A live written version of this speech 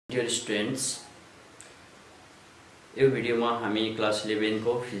Dear students, यो भिडियोमा हामी क्लास 11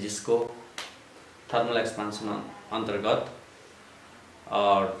 को फिजिक्स को थर्मल एक्सपान्सन अन्तर्गत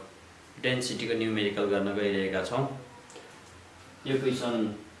डेन्सिटी को न्यूमेरिकल गर्न गइरहेका छौं। यो क्वेशन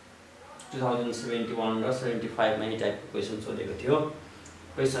 2071 र 75 मा यी टाइपको क्वेशन सोधेको थियो।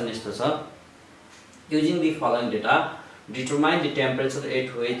 क्वेशन यस्तो छ: Using the following data, determine the temperature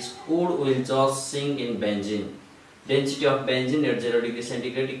at which wood will just sink in benzene. Density of benzene at 0 degree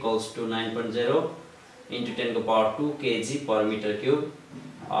centigrade equals to 9.0 into 10 to the power 2 kg per meter cube.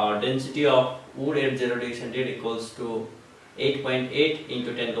 Density of wood at 0 degree centigrade equals to 8.8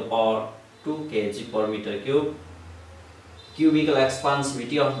 into 10 to the power 2 kg per meter cube. Cubical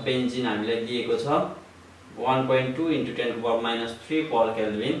expansivity of benzene हामीलाई दिएको छ 1.2 into 10 to the power -3 per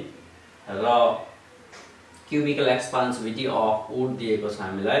Kelvin र cubical expansivity of wood दिएको छ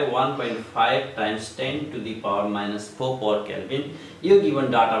हामीलाई 1.5 times 10 to the power -4 per Kelvin. यो given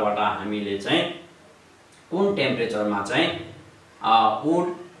डाटाबाट हामीले चाहिँ कुन टेम्परेचरमा चाहिँ wood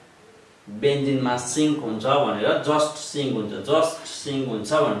बेन्जिनमा सिंक हुन्छ भनेर जस्ट सिंक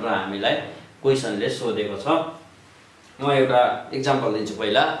हुन्छ भनेर हामीलाई क्वेशनले सोधेको छ। म एउटा एक्जाम्पल दिन्छु।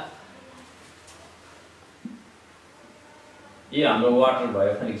 पहिला यो हाम्रो वाटर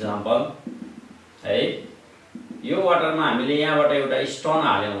भयो फर एक्जाम्पल है। यो वाटरमा हामीले यहाँबाट एउटा स्टोन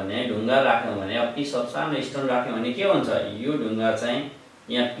हाल्यौं भने, ढुङ्गा राख्यौं भने, अब ती सब सानो स्टोन राख्यौं भने के हुन्छ, यो ढुङ्गा चाहिँ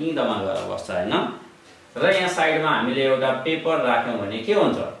यहाँ पिँधमा गएर बस्छ हैन। र यहाँ साइडमा हामीले एउटा पेपर राख्यौं भने के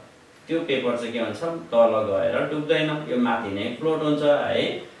हुन्छ, त्यो पेपर चाहिँ के हुन्छ, तल गएर डुब्दैन, यो माथि नै फ्लोट हुन्छ है।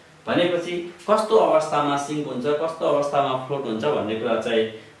 भनेपछि कस्तो अवस्थामा सिंक हुन्छ, कस्तो अवस्थामा फ्लोट हुन्छ भन्ने कुरा चाहिँ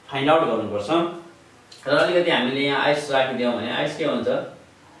फाइन्ड आउट गर्नुपर्छ। र अलिकति हामीले यहाँ आइस राखिदियौं भने आइस के हुन्छ,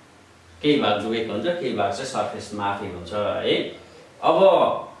 केही भाग डुबेको हुन्छ, केही भाग चाहिँ सरफेस माथि हुन्छ है। अब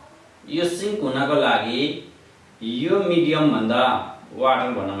यो सिंक हुनको लागि यो मिडियम भन्दा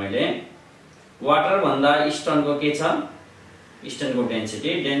वाटर भन्न मैले, वाटर भन्दा स्टोनको के छ, स्टोनको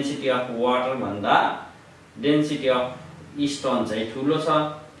डेन्सिटी अफ वाटर भन्दा डेन्सिटी अफ स्टोन चाहिँ ठुलो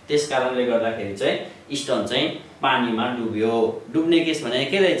छ। त्यसकारणले गर्दाखेरि चाहिँ स्टोन चाहिँ पानीमा डुब्यो। डुब्ने केस भने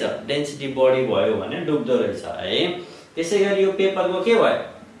के रहेछ, डेन्सिटी बढी भयो भने डुब्दो रहेछ है। त्यसैगरी यो पेपरको के भयो,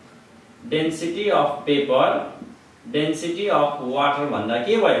 density of paper density of water भन्दा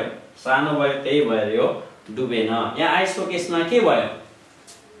के भयो, सानो भयो, त्यही भएर यो डुबेन। यहाँ आइसको केसमा के भयो,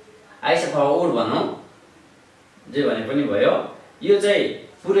 आइस अथवा वुड भनौं, जे भने पनि भयो, यो चाहिँ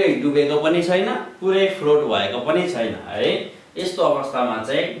पुरै डुबेको पनि छैन, पुरै फ्लोट भएको पनि छैन है। यस्तो अवस्थामा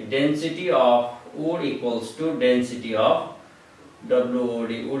चाहिँ density of would equals to density of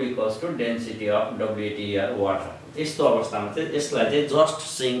WOD, would equals to density of WATR water. यस्तो अवस्थामा चाहिँ यसलाई चाहिँ जस्ट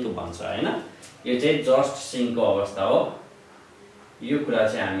सिंक भन्छ हैन। यो चाहिँ जस्ट सिंकको अवस्था हो। यो कुरा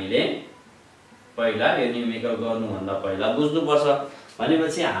चाहिँ हामीले पहिला यो न्यूमेरिकल गर्नुभन्दा पहिला बुझ्नुपर्छ।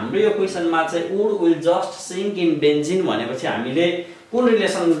 भनेपछि हाम्रो यो क्वेशनमा चाहिँ would will just sink in benzene भनेपछि हामीले कुन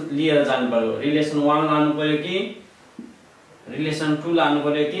रिलेसन लिएर जानु पर्यो, रिलेसन 1 लानु पर्यो कि रिलेसन 2 लानु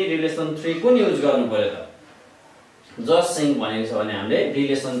पर्यो कि रिलेसन 3 कुन युज गर्नु पर्यो त? जस्ट सिंक भनेको छ भने हामीले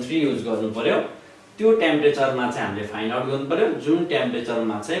रिलेसन 3 युज गर्नु पर्यो। त्यो टेम्परेचरमा चाहिँ हामीले फाइन्ड आउट गर्नु पर्यो, जुन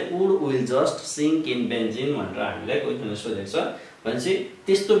टेम्परेचरमा चाहिँ would will just sink in benzene भनेर हामीलाई क्वेशनले सोधेको छ। भनेपछि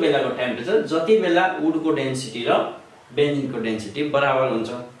त्यस्तो बेलाको टेम्परेचर जति बेला वुडको डेन्सिटी र बेन्जिनको डेन्सिटी बराबर हुन्छ।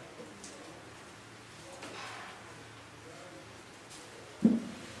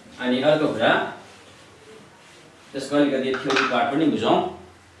 अनि अर्को कुरा, त्यसको अलिकति थ्योरी पार्ट पनि बुझौं।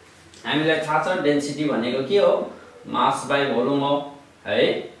 हामीलाई थाहा छ डेन्सिटी भनेको के हो, मास बाइ भोल्युम हो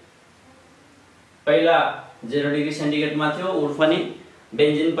है। पहिला 0 डिग्री सेन्टिग्रेडमा थियो वुड पनि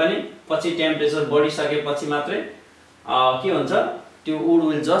बेन्जिन पनि, पछि टेम्परेचर बढिसकेपछि मात्रै के हुन्छ, त्यो would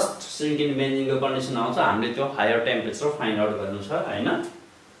will just sink in बेन्जिनको condition आउँछ। हामीले त्यो हायर टेम्परेचर फाइन्ड आउट गर्नु छ हैन।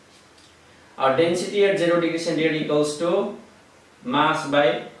 Density at 0 degree centigrade equals to mass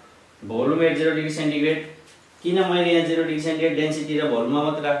by volume at 0 degree centigrade. किन मैले यहाँ 0 डिग्री सेन्टिग्रेड डेन्सिटी र भोल्युममा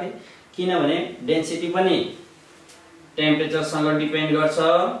मात्र राखे, किनभने डेन्सिटी पनि टेम्परेचरसँग डिपेन्ड गर्छ,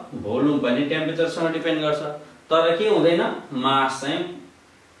 भोल्युम पनि टेम्परेचरसँग डिपेन्ड गर्छ। तर के हुँदैन, मास चाहिँ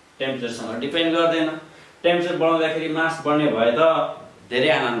टेम्परेचरसँग डिपेन्ड गर्दैन। टेम्परेचर बढाउँदाखेरि मास बढ्ने भए त धेरै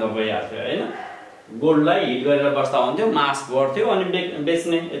आनन्द भइहाल्थ्यो हैन। गोल्डलाई हिट गरेर बस्दा हुन्थ्यो, मास बढ्थ्यो अनि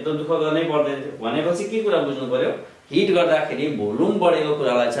बेच्ने यत्रो दुःख गर्नै पर्दैन थियो। भनेपछि के कुरा बुझ्नु पर्यो, हिट गर्दाखेरि भोल्युम बढेको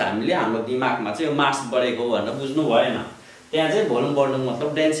कुरालाई चाहिँ हामीले हाम्रो दिमागमा चाहिँ यो मास बढेको भनेर बुझ्नु भएन। त्यहाँ चाहिँ भोल्युम बढ्नु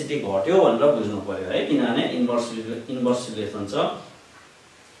मतलब डेन्सिटी घट्यो भनेर बुझ्नु पर्यो है, किनभने इन्भर्स रिलेसन छ।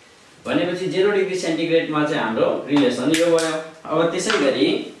 भनेपछि 0 डिग्री सेन्टिग्रेडमा चाहिँ हाम्रो रिलेसन यो भयो। अब त्यसैगरी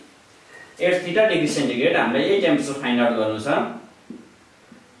एट थीटा डिग्री सेन्टिग्रेड हामीले यही टेम्परेचर फाइन्ड आउट गर्नु छ।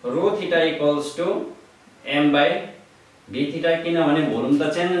 रो theta equals to m by v theta किनभने भोल्युम त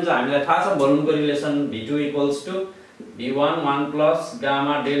चेन्ज हुन्छ हामीलाई थाहा छ भोल्युमको relation v2 equals to v1 1 plus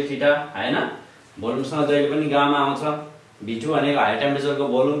gamma del theta हैन भोल्युमसँग जहिले पनि गामा आउँछ v2 भनेको हाई टेम्परेचरको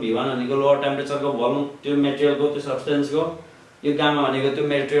भोल्युम v1 भनेको लोअर टेम्परेचरको भोल्युम त्यो मेटेरियलको त्यो सब्स्टेन्सको यो गामा भनेको त्यो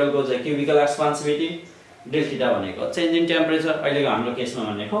मेटेरियलको चाहिँ क्युबिकल एक्सपान्सिभिटी डेल थीटा भनेको चेन्ज इन टेम्परेचर अहिलेको हाम्रो केसमा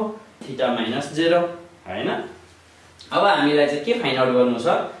भनेको थीटा माइनस 0 हैन अब हामीलाई चाहिँ के फाइन्ड आउट गर्नु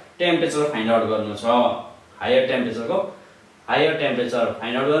छ टेम्परेचर फाइन्ड आउट गर्नु छ हायर टेम्परेचर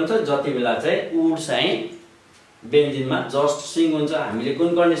फाइन्ड आउट गर्नु छ जति बेला चाहिँ वुड चाहिँ बेन्जिनमा जस्ट सिङ्क हुन्छ हामीले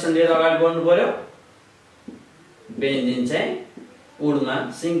कुन कन्डिसन लिएर अगाडि बढ्नु पर्यो बेन्जिन चाहिँ वुडमा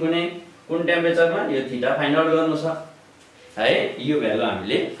सिङ्क हुने कुन टेम्परेचरमा यो थीटा फाइन्ड आउट गर्नु छ है यो भ्यालु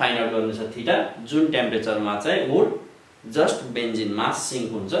हामीले फाइन्ड आउट गर्नु छ थीटा जुन टेम्परेचरमा चाहिँ वुड जस्ट बेन्जिनमा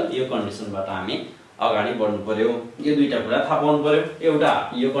सिङ्क हुन्छ यो कन्डिसनबाट हामी अगाडि बढ्नु पर्यो यो दुईटा कुरा थाहा पाउनु पर्यो एउटा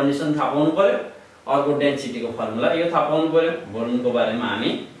यो कन्डिसन थाहा पाउनु पर्यो अर्को डेन्सिटीको फर्मुला यो थाहा पाउनु पर्यो भोल्युमको बारेमा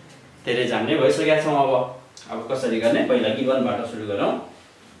हामी धेरै जान्ने भइसकेका छौं अब कसरी गर्ने पहिला गिभनबाट सुरु गरौँ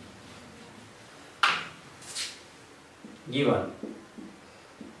गिभन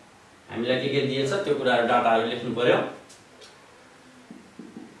हामीलाई के दिएछ त्यो कुराहरु डाटाहरु लेख्नु पर्यो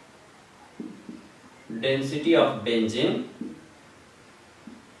density of benzene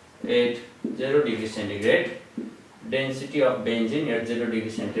at 0 degree centigrade density of benzene at 0 degree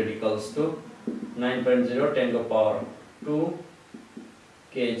centigrade equals to 9.0 10 to the power 2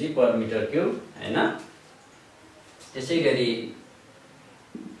 kg per meter cube हैन त्यसैगरी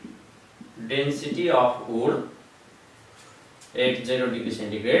density of wood at 0 degree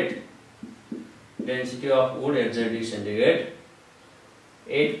centigrade density of wood at 0 degree centigrade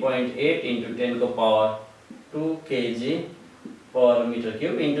 8.8 into 10 to the power 2 kg per meter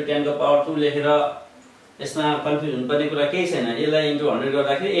cube into 10 to the power 2 लेखेर यसमा confuse हुनुपर्ने कुरा केही छैन यसलाई into 100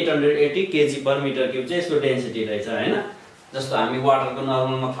 गर्दाखेरि 880 kg per meter cube चाहिँ यसको डेन्सिटी रहेछ हैन जस्तो हामी वाटरको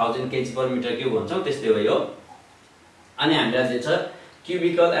नर्मलमा 1000 kg per meter cube भन्छौं त्यस्तै हो यो अनि हामीलाई दिन्छ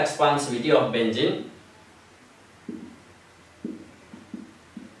cubical एक्सपान्सिभिटी of benzene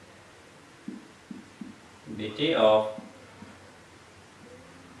BT of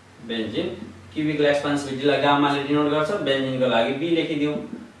benzene cubical एक्सपान्सिभिटीलाई गामाले denote गर्छ बेन्जिनको लागि B लेखिदियौ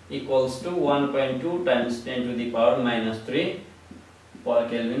equals to 1.2 times 10 to the power -3 per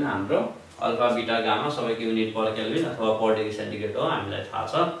kelvin हाम्रो अल्फा बीटा गामा सबैको युनिट पर केल्भिन अथवा पर डिग्री सेन्टिग्रेड हो हामीलाई थाहा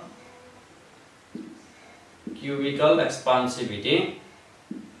छ क्युबिकल एक्सपान्सिभिटी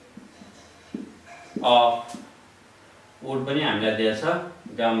अफ वुड पनि हामीलाई दिएछ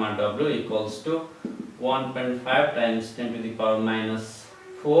gamma W equals to 1.5 times 10 to the power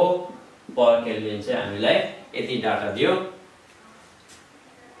 -4 per kelvin चाहिँ हामीलाई यति डाटा दियो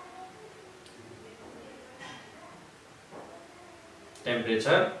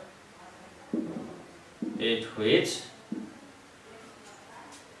temperature at which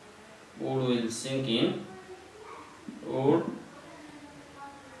wood will sink in wood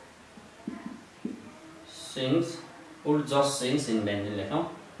just sinks in benzene लेखौं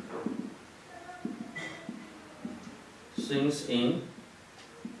sinks in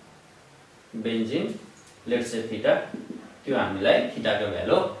benzene let's say theta त्यो हामीलाई theta को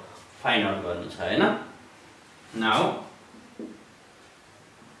भ्यालु फाइन्ड आउट गर्नु छ हैन नाउ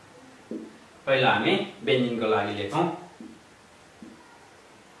पहिला हामी बेन्जिन को लागि लेखौं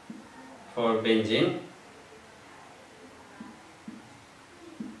for benzene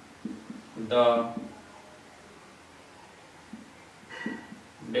the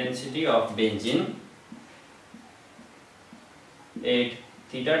density of benzene at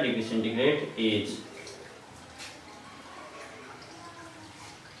theta degree centigrade is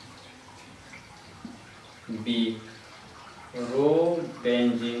B rho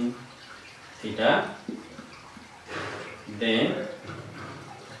benzene theta, then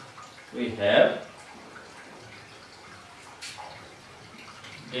we have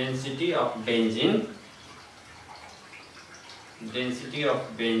density of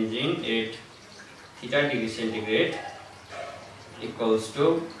benzene at theta degree centigrade equals to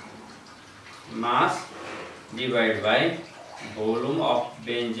mass divided by volume of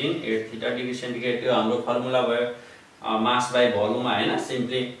benzene at theta degree centigrade यो हाम्रो formula भयो mass by volume हैन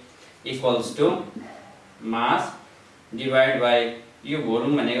simply equals to mass divided by यो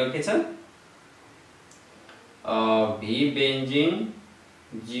volume भनेको के छ V benzene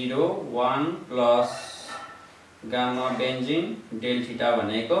 0 1 plus gamma benzene del theta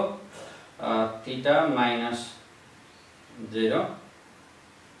भनेको theta minus 0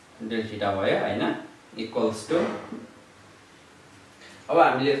 del theta भयो हैन equals to अब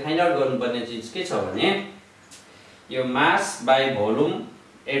हामीले फाइन्ड आउट गर्नुपर्ने चीज के छ भने यो mass by volume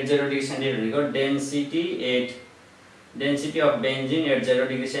at 0 degree centigrade भनेको density at density of benzene at 0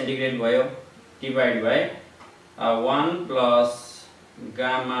 degree centigrade भयो divide by 1 plus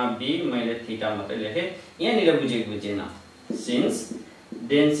gamma be मैले थीटा मात्रै लेखेँ यहाँनिर बुझेको बुझेन since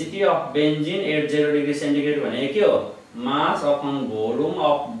density of benzene at 0 degree centigrade भनेको के हो मास upon volume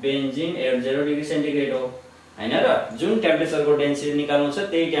of benzene at 0 degree centigrade हो हैन र जुन टेम्परेचरको डेन्सिटी निकाल्नु छ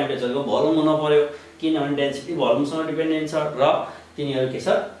त्यही टेम्परेचरको भोल्युम हुन पर्यो किनभने डेन्सिटी भोल्युमसँग डिपेन्डेन्ट छ र तिनीहरु के छ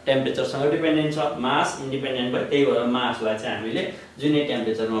टेम्परेचरसँग डिपेन्डेन्ट छ मास इन्डिपेन्डेन्ट भयो त्यही भएर मासलाई चाहिँ हामीले जुनै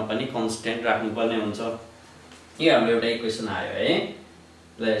टेम्परेचरमा पनि कन्स्ट्यान्ट राख्नुपर्ने हुन्छ यो हाम्रो एउटा इक्वेसन आयो है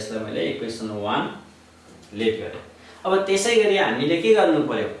ल यसलाई मैले इक्वेसन 1 लेट गरे अब त्यसैगरी हामीले के गर्नु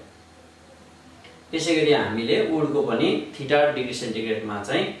पर्यो त्यसैगरी हामीले वुडको पनि थीटा डिग्री सेन्टिग्रेडमा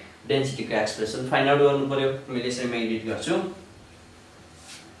चाहिँ डेन्सिटीको एक्सप्रेसन फाइन्ड आउट गर्नु पर्यो मैले यसैमा एडिट गर्छु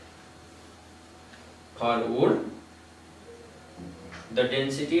for would the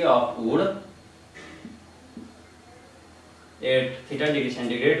density of wood at theta degree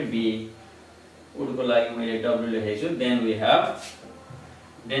centigrade b wood को लागि मैले w लेखेको छु then we have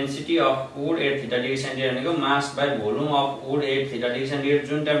density of wood at theta degree centigrade भनेको mass by volume of wood at theta degree centigrade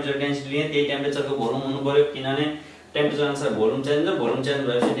जुन temperature density लिए त्यही टेम्परेचरको volume हुनु पर्यो किनभने टेम्परेचर अनुसार भोल्युम चेन्ज हुन्छ भोल्युम चेन्ज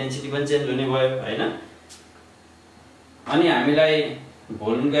भएपछि डेन्सिटी पनि चेन्ज हुने भयो हैन अनि हामीलाई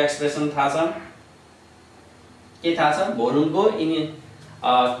भोल्युमको एक्सप्रेसन थाहा छ के थाहा छ भोल्युमको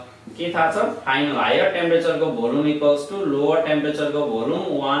के थाहा छ final higher टेम्परेचरको volume equals to lower टेम्परेचरको volume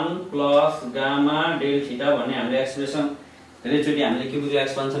 1 plus gamma del theta भन्ने हामीले एक्सप्रेसन धेरैचोटी हामीले के बुझ्यो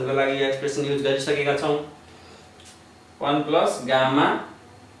एक्सपेन्सनको लागि यो एक्सप्रेसन युज गरिसकेका छौं 1 प्लस गामा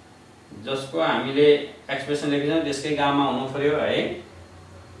जसको हामीले एक्सप्रेसन लेखेका छौं त्यसकै गामा हुनु पर्यो है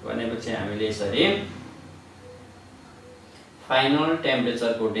भनेपछि हामीले यसरी फाइनल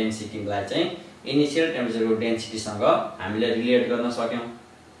टेम्परेचरको डेन्सिटीलाई चाहिँ इनिशियल टेम्परेचरको डेन्सिटीसँग हामीले रिलेट गर्न सक्यौं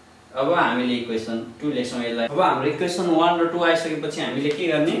अब हामीले इक्वेसन 2 लेख्छौं यसलाई अब हाम्रो इक्वेसन 1 र 2 आइसकेपछि हामीले के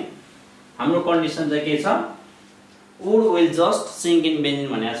गर्ने हाम्रो कन्डिसन चाहिँ के छ wood will just sink in benzene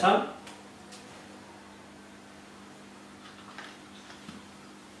भनेको छ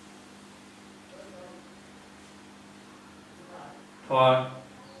for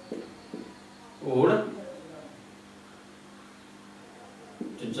wood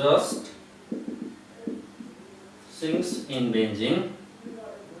to just sinks in benzene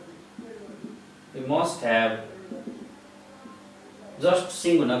we must have just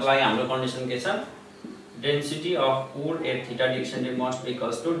sink हुनको लागि हाम्रो कन्डिसन के छ density of wood at theta degree centigrade must be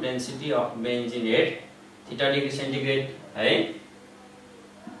equals to density of benzene at theta degree centigrade है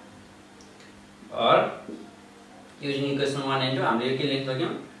or using equation 1 and 2 हामीले के लेख्न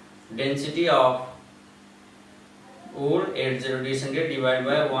सक्यौं density of wood at 0 degree centigrade divided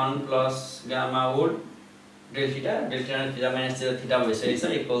by 1 plus gamma wood del theta minus 0 theta भइसकेको छ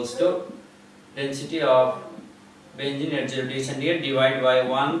equals to density of benzene at 0 degree centigrade divided by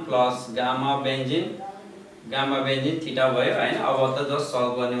 1 plus gamma benzene theta भयो हैन अब त just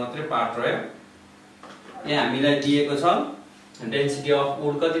solve गर्ने मात्रै part रह्यो यहाँ हामीलाई दिएको छ डेन्सिटी अफ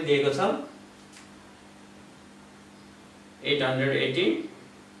वुड कति दिएको छ 880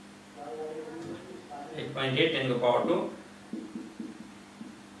 8.8 10 को power 2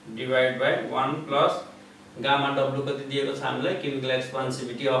 divide by 1 plus gamma w कति दिएको छ हामीलाई chemical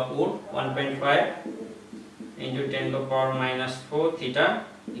expansivity of would 1.5 into 10 को पावर -4 थीटा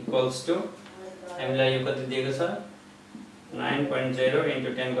इक्वल्स टु हामीलाई यो कति दिएको छ 9.0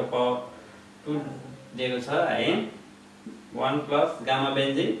 into 10 को पावर 2 दिएको छ है 1 plus gamma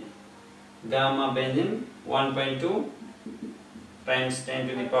benzene 1.2 times 10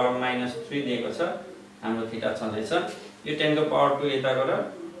 to the power -3 दिएको छ हाम्रो थीटा छँदैछ यो 10 को पावर 2 यता गएर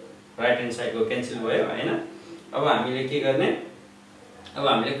राइट ह्यान्ड साइड को क्यान्सल भयो हैन अब हामीले के गर्ने अब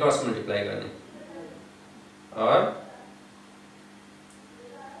हामीले क्रस मल्टिप्लाई गर्ने और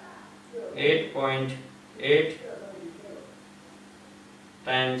 8.8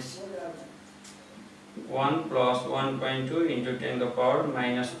 times 1 plus 1.2 into 10 to the power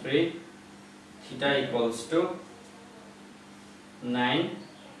 -3 theta equals to 9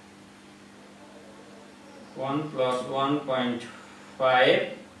 1 plus 1.5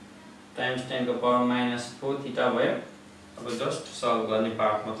 times 10 to the power -4 theta भयो अब जस्ट सल्भ गर्ने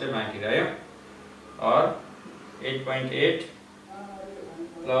पार्ट मात्रै बाँकी रह्यो और 8.8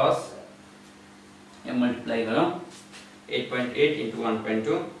 प्लस यहाँ मल्टिप्लाई गरौँ 8.8 into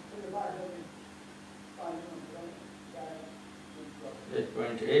 1.2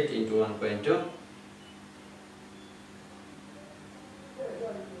 8.8 into 1.2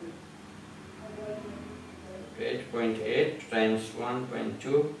 8.8 times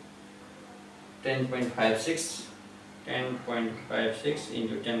 1.2 10.56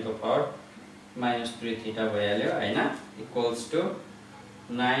 into 10 to the power minus 3 theta भइहाल्यो हैन equals to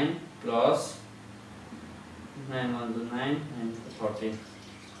 9 plus 9 1 to 9 and 14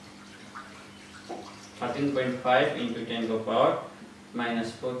 13.5 into 10 को power minus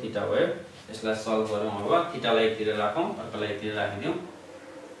 4 theta भयो यसलाई सल्भ गरौँ अब थीटा लाई एकतिर राखौं अर्कोलाई एकतिर राखिदियौ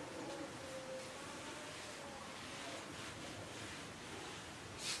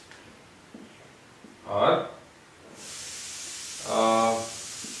और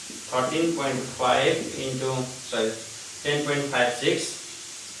 13.5 into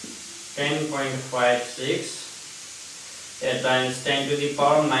 10.56 times 10 to the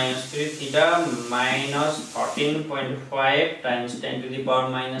power minus 3 theta minus 13.5 times 10 to the power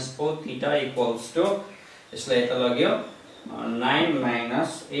minus 4 theta equals to यसलाई यता लग्यो 9 minus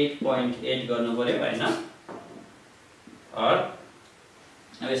 8.8 गर्नु पर्यो हैन और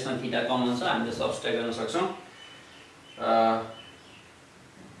अब यसमा थीटा कमन छ हामीले सब्स्ट्र्याक्ट गर्न सक्छौं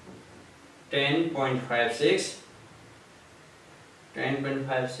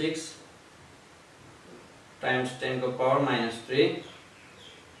 10.56 times 10 को power minus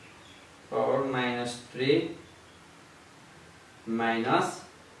 3 minus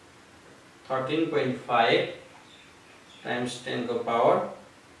 13.5 times 10 को power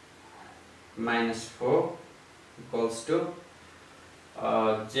minus 4 equals to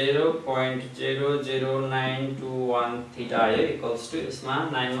 0.00921 theta आयो equals to यसमा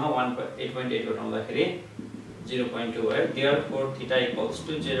 9 मा 8.8 घटाउँदाखेरि 0.2 भयो therefore theta equals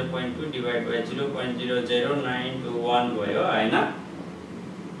to 0.2 divided by 0.00921 भयो हैन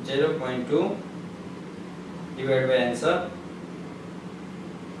 0.2 divided by answer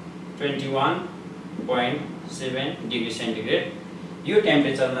 21.7 degree centigrade यो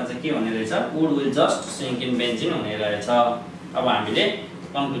टेम्परेचरमा चाहिँ के हुने रहेछ wood will just sink in benzene हुने रहेछ अब हामीले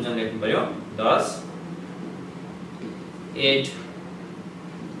कन्क्लुजन लेख्नु पर्यो thus at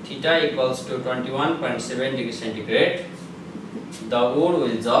theta equals to 21.7 degree centigrade the wood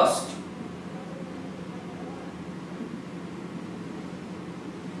will just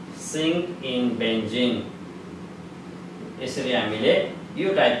sink in benzene यसरी हामीले यो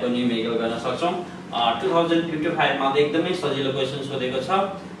टाइपको न्यूमेरिकल गर्न सक्छौं 2055 मा एकदमै सजिलो क्वेशन सोधेको छ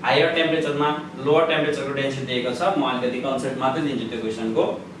हायर टेम्परेचरमा लोअर टेम्परेचरको डेन्सिटी दिएको छ म अलिकति कन्सेप्ट मात्र दिन्छु त्यो क्वेशनको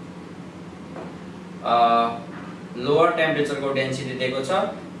लोअर टेम्परेचरको डेन्सिटी दिएको छ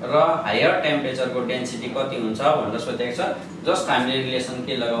र हायर टेम्परेचरको डेन्सिटी कति हुन्छ भनेर सोधेको छ जस्ट हामीले रिलेसन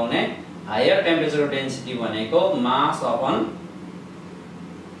के लगाउने हायर टेम्परेचरको डेन्सिटी भनेको मास अपन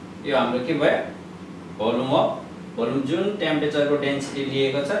यो हाम्रो के भयो भोल्युम हो भोल्युम जुन टेम्परेचरको डेन्सिटी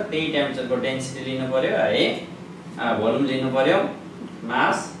लिएको छ त्यही टेम्परेचरको डेन्सिटी लिनु पर्यो है भोल्युम लिनु पर्यो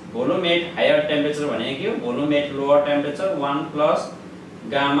मास भोल्युम एट हायर टेम्परेचर भनेको के हो volume at lower temperature 1 plus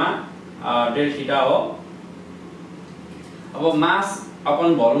gamma del theta हो अब मास अपन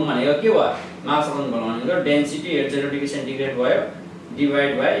भोल्युम भनेको के हो मास अपन भोल्युम भनेको डेन्सिटी एट 0 डिग्री सेन्टिग्रेड भयो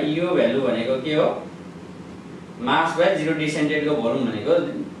डिवाइड बाइ यो भ्यालु भनेको के हो मास बाइ 0 डिग्री सेन्टिग्रेडको भोल्युम भनेको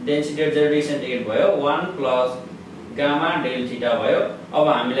डेन्सिटी एट 0 डिग्री सेन्टिग्रेड भयो 1 प्लस गामा डेल थीटा भयो अब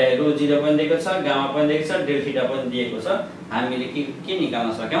हामीलाई रो 0 पनि दिएको छ गामा पनि दिएको छ डेल थीटा पनि दिएको छ हामीले के निकाल्न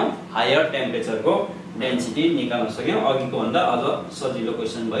सक्यौं हायर टेम्परेचरको डेन्सिटी निकाल्न सक्यौं अघिको भन्दा अझ सजिलो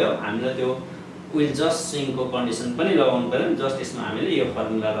क्वेशन भयो हामीले त्यो विल जस्ट सिंक को कन्डिसन पनि लगाउनु पर्यो जस्ट यसमा हामीले यो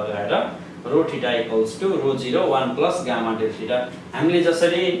फर्मुला लगाएर रो theta equals to row 0 1 plus gamma del theta हामीले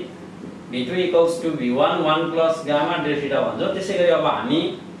जसरी v2 equals to v1 1 plus gamma del theta भन्छौं त्यसैगरी अब हामी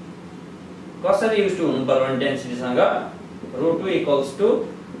कसरी युज टु हुनु पर्यो डेन्सिटी सँग रो 2 equals to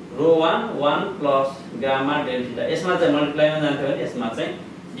row 1 1 plus gamma del theta यसमा चाहिँ मल्टिप्लाइमा जान्थ्यो भने यसमा चाहिँ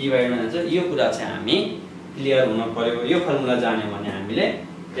डिवाइडमा जान्छ यो कुरा चाहिँ हामी क्लियर हुन पर्यो यो फर्मुला जान्यो भने हामीले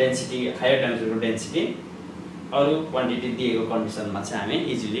डेन्सिटी हायर टेम्परेचरको डेन्सिटी अरु क्वान्टिटी दिएको कन्डिसनमा चाहिँ हामी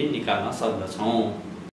इजिली निकाल्न सक्दछौं